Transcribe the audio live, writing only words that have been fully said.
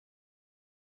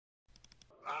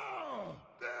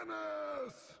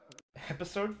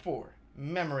Episode 4,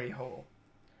 Memory Hole.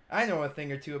 I know a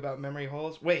thing or two about memory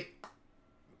holes. Wait,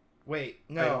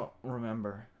 no. I don't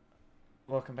remember.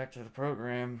 Welcome back to the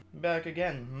program. Back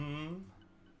again,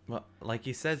 Well, like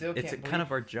you said, Still it's can't kind of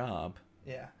believe- our job.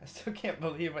 Yeah, I still can't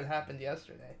believe what happened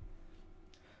yesterday.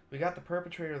 We got the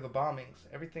perpetrator of the bombings.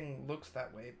 Everything looks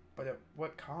that way, but at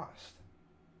what cost?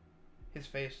 His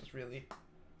face just really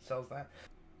sells that.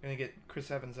 Gonna get Chris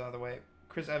Evans out of the way.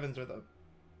 Chris Evans or the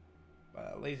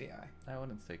lazy eye. I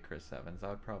wouldn't say Chris Evans. I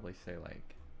would probably say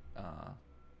like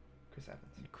Chris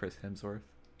Evans. Chris Hemsworth.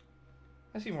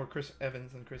 I see more Chris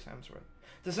Evans than Chris Hemsworth.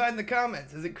 Decide in the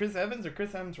comments. Is it Chris Evans or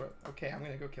Chris Hemsworth? Okay, I'm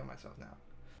gonna go kill myself now.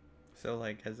 So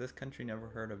like, has this country never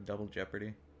heard of double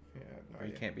jeopardy? Yeah, I have no Where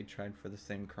you idea. can't be tried for the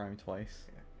same crime twice?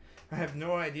 I have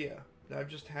no idea. I've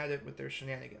just had it with their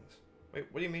shenanigans. Wait,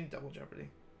 what do you mean double jeopardy?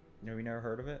 Have you never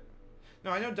heard of it?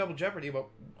 No, I know double jeopardy, but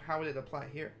how would it apply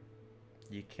here?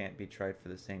 You can't be tried for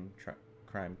the same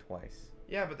crime twice.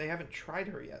 Yeah, but they haven't tried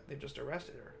her yet. They've just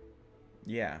arrested her.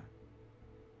 Yeah.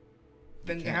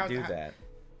 Then You can't do that.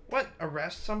 What?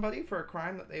 Arrest somebody for a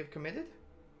crime that they've committed?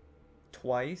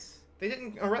 Twice? They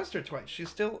didn't arrest her twice. She's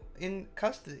still in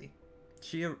custody.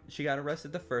 She got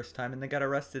arrested the first time and then got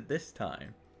arrested this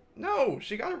time. No,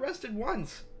 she got arrested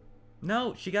once.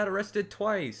 No, she got arrested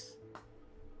twice.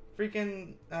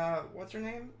 Freaking, what's her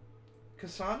name?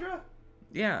 Cassandra?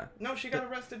 Yeah. No, she got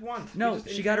arrested once. No, We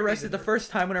just she got arrested the interrogated her.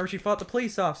 first time whenever she fought the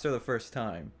police officer the first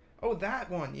time. Oh, that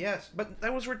one, yes. But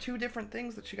those were two different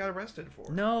things that she got arrested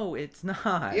for. No, it's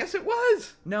not. Yes, it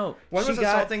was. No. One was she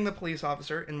got... assaulting the police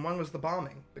officer, and one was the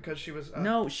bombing because she was.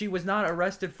 No, she was not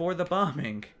arrested for the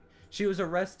bombing. She was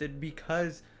arrested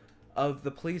because of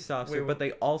the police officer, Wait, but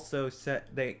they also said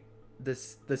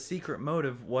the secret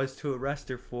motive was to arrest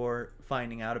her for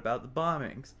finding out about the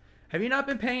bombings. Have you not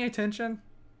been paying attention?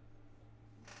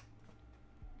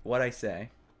 What'd I say?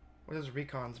 What does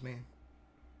recons mean?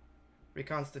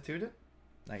 Reconstituted?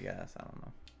 I guess, I don't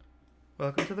know.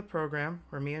 Welcome to the program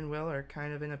where me and Will are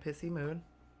kind of in a pissy mood.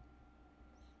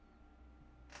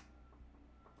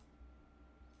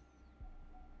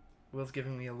 Will's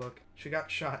giving me a look. She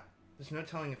got shot. There's no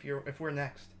telling if we're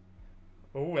next.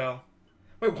 Oh well.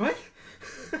 Wait, what?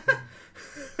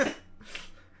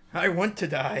 I want to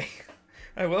die.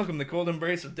 I welcome the cold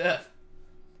embrace of death.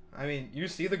 I mean, you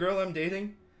see the girl I'm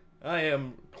dating? I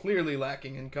am clearly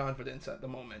lacking in confidence at the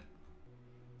moment.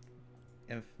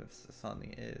 Emphasis on the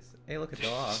is. Hey, look, a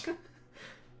dog.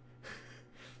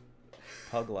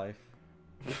 Pug life.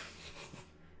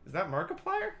 Is that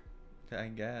Markiplier? I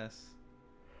guess.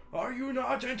 Are you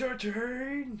not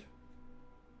entertained?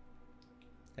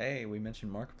 Hey, we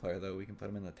mentioned Markiplier though. We can put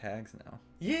him in the tags now.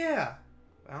 Yeah!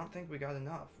 I don't think we got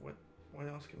enough. What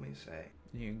else can we say?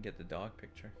 You can get the dog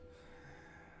picture.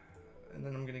 And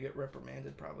then I'm gonna get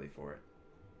reprimanded probably for it.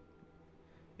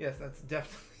 Yes, that's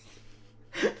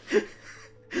definitely...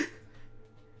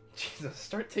 Jesus,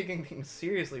 start taking things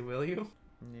seriously, will you?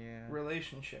 Yeah.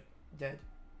 Relationship. Dead.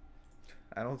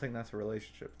 I don't think that's a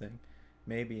relationship thing.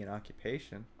 Maybe an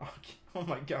occupation. Oh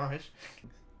my gosh.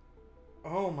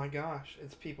 Oh my gosh.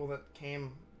 It's people that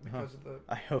came because of the...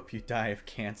 I hope you die of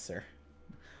cancer.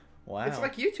 Wow. It's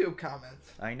like YouTube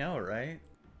comments. I know, right?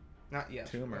 Not yet.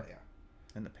 Tumor. Yeah.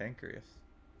 In the pancreas.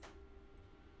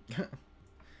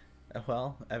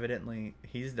 Well, evidently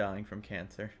he's dying from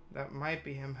cancer. That might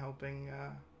be him helping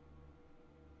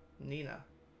Nina.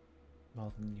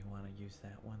 Well, then you want to use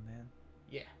that one then?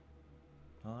 Yeah.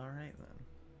 All right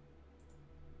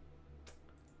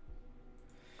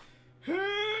then.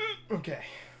 Okay.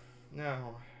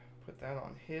 Now, put that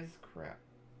on his crap.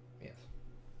 Yes.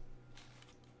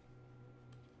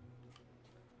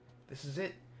 This is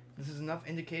it. This is enough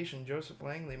indication Joseph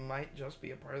Langley might just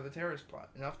be a part of the terrorist plot.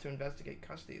 Enough to investigate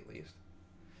custody, at least.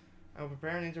 I will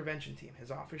prepare an intervention team.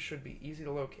 His office should be easy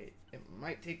to locate. It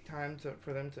might take time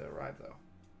for them to arrive, though.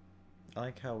 I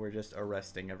like how we're just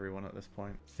arresting everyone at this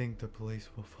point. Think the police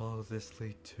will follow this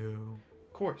lead too?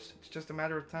 Of course. It's just a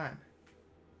matter of time.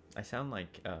 I sound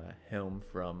like Helm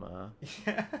from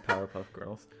Yeah. Powerpuff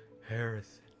Girls.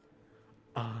 Harrison,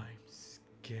 I'm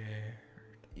scared.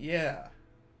 Yeah.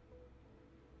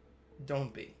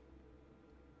 Don't be.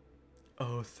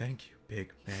 Oh, thank you,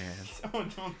 big man. Oh,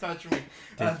 don't touch me.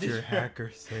 Did your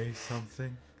hacker say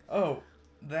something? Oh,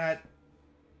 that... ...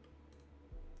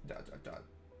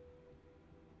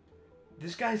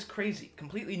 This guy's crazy.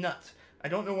 Completely nuts. I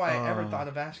don't know why I ever thought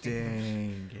of asking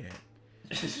him. Dang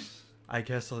it. I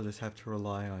guess I'll just have to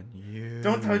rely on you.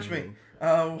 Don't touch me.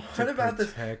 What about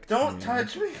this? Don't me.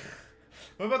 touch me.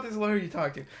 What about this lawyer you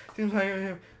talked to? Seems like I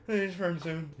have his firm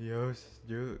soon.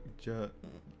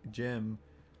 Jim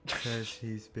says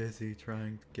he's busy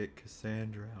trying to get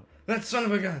Cassandra out. That son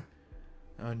of a gun!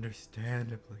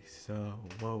 Understandably so.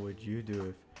 What would you do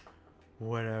if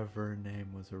whatever name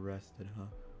was arrested, huh?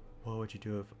 What would you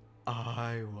do if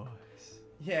I was?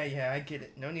 Yeah, I get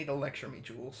it. No need to lecture me,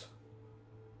 Jules.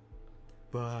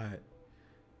 But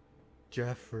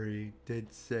Jeffrey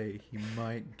did say he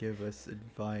might give us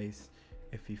advice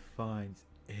if he finds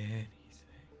anything.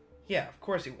 Yeah, of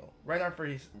course he will. Right after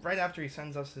he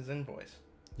sends us his invoice.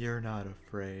 You're not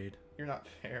afraid. You're not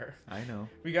fair. I know.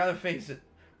 We gotta face it.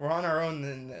 We're on our own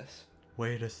in this.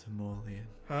 Wait a simoleon.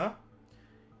 Huh?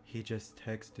 He just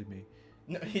texted me.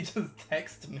 No, he just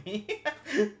texted me.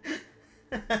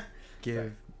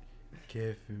 Give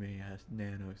me a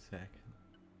nanosecond.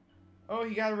 Oh,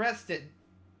 he got arrested.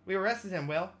 We arrested him,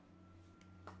 Will.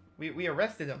 We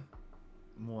arrested him.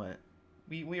 What?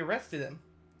 We arrested him.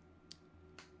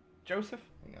 Joseph?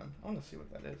 Hang on. I want to see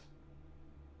what that is.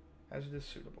 Hazardous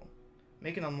suitable.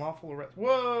 Make an unlawful arrest.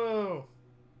 Whoa!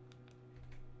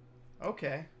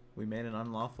 Okay. We made an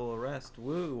unlawful arrest.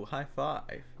 Woo! High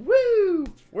five. Woo!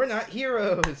 We're not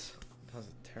heroes. That was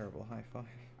a terrible high five.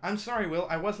 I'm sorry, Will.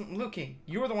 I wasn't looking.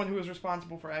 You were the one who was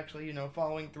responsible for actually,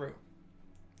 following through.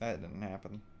 That didn't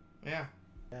happen. Yeah.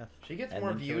 Yeah. She gets And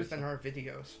more then views kills than her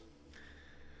videos.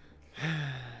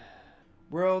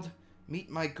 World, meet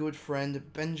my good friend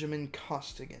Benjamin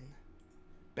Costigan.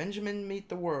 Benjamin, meet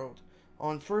the world.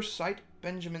 On first sight,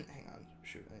 Benjamin... Hang on.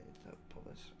 Shoot, I need to pull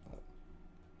this up.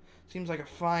 Seems like a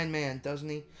fine man, doesn't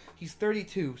he? He's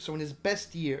 32, so in his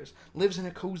best years. Lives in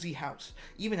a cozy house.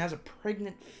 Even has a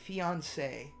pregnant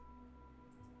fiancée.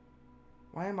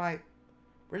 Where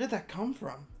did that come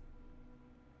from?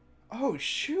 Oh,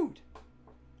 shoot.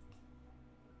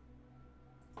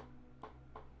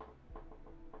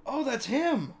 Oh, that's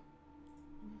him.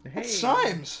 Hey. That's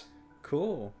Symes.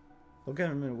 Cool. Look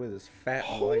at him with his fat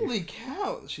Holy wife.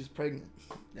 cow. She's pregnant.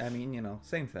 I mean,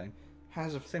 same thing.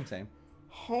 Has a... Same.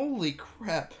 Holy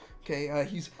crap. Okay,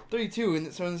 he's 32,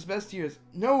 and so in his best years...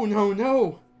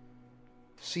 No.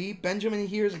 See, Benjamin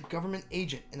here is a government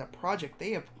agent in a project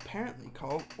they apparently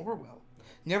call Orwell.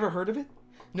 Never heard of it?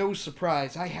 No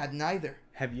surprise, I hadn't either.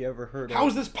 Have you ever heard of... How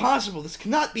is this possible? This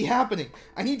cannot be happening.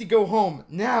 I need to go home,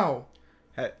 now.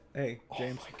 Hey,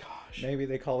 James. Oh my gosh. Maybe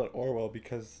they call it Orwell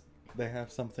because they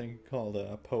have something called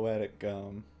a poetic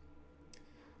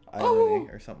irony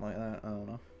or something like that. I don't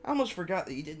know. I almost forgot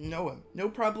that you didn't know him. No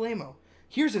problemo.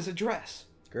 Here's his address.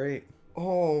 Great.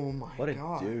 Oh my gosh. What a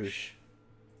douche.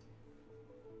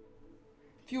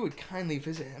 If you would kindly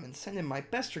visit him and send him my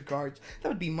best regards, that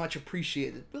would be much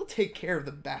appreciated. We'll take care of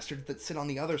the bastards that sit on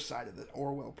the other side of the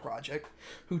Orwell project,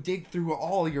 who dig through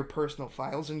all your personal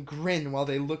files and grin while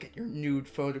they look at your nude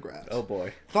photographs. Oh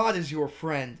boy. Thought is your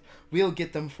friend. We'll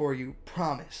get them for you.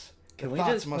 Promise. The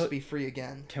thoughts must be free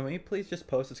again. Can we please just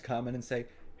post this comment and say,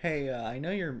 hey, I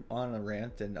know you're on a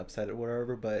rant and upset at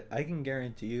whatever, but I can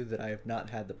guarantee you that I have not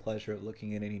had the pleasure of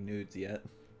looking at any nudes yet.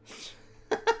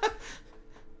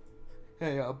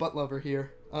 Hey, butt lover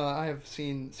here. I have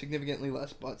seen significantly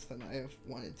less butts than I have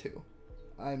wanted to.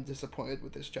 I'm disappointed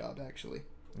with this job, actually.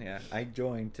 Yeah, I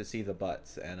joined to see the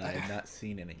butts, and I have not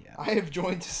seen any yet. I have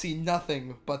joined to see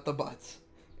nothing but the butts.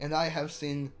 And I have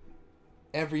seen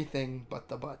everything but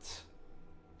the butts.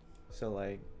 So,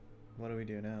 what do we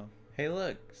do now? Hey,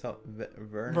 look!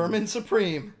 Vermin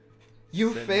Supreme!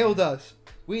 You failed us!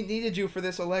 We needed you for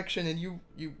this election, and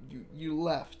you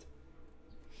left.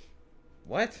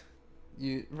 What?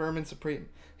 Vermin Supreme.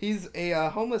 He's a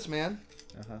homeless man.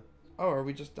 Uh-huh. Oh, are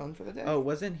we just done for the day? Oh,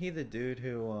 wasn't he the dude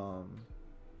who, Oh,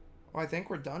 I think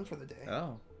we're done for the day.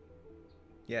 Oh.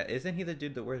 Yeah, isn't he the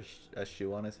dude that wears a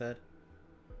shoe on his head?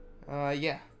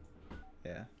 Yeah.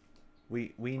 Yeah.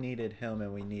 We needed him,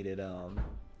 and we needed,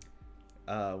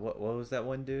 what was that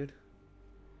one dude?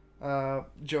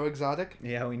 Joe Exotic?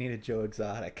 Yeah, we needed Joe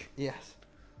Exotic. Yes.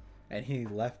 And he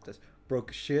left us.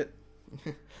 Broke as shit.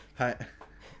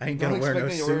 I ain't gonna wear no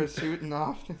suit. To wear a suit in the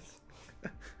office.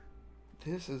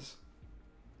 This is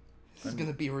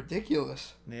gonna be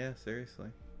ridiculous. Yeah, seriously.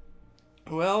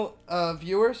 Well,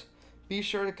 viewers, be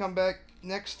sure to come back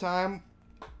next time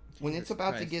when it's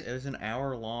about to get... It was an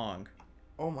hour long.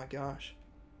 Oh my gosh.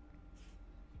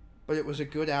 But it was a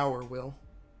good hour, Will.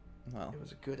 Well. It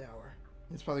was a good hour.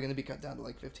 It's probably going to be cut down to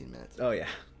like 15 minutes. Oh yeah.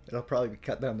 It'll probably be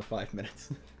cut down to 5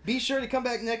 minutes. Be sure to come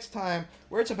back next time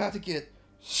where it's about to get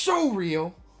so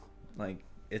real. Like,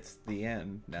 it's the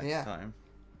end next time.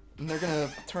 And they're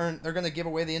gonna give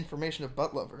away the information of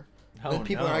Butt Lover. Oh, then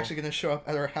people are actually gonna show up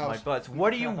at our house. My butts.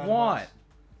 What do you want?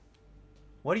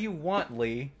 What do you want,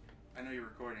 Lee? I know you're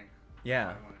recording. Yeah.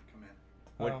 I want to come in.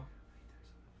 What? Oh.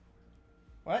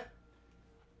 What?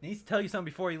 He needs to tell you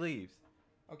something before he leaves.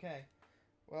 Okay.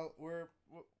 Well,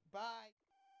 bye.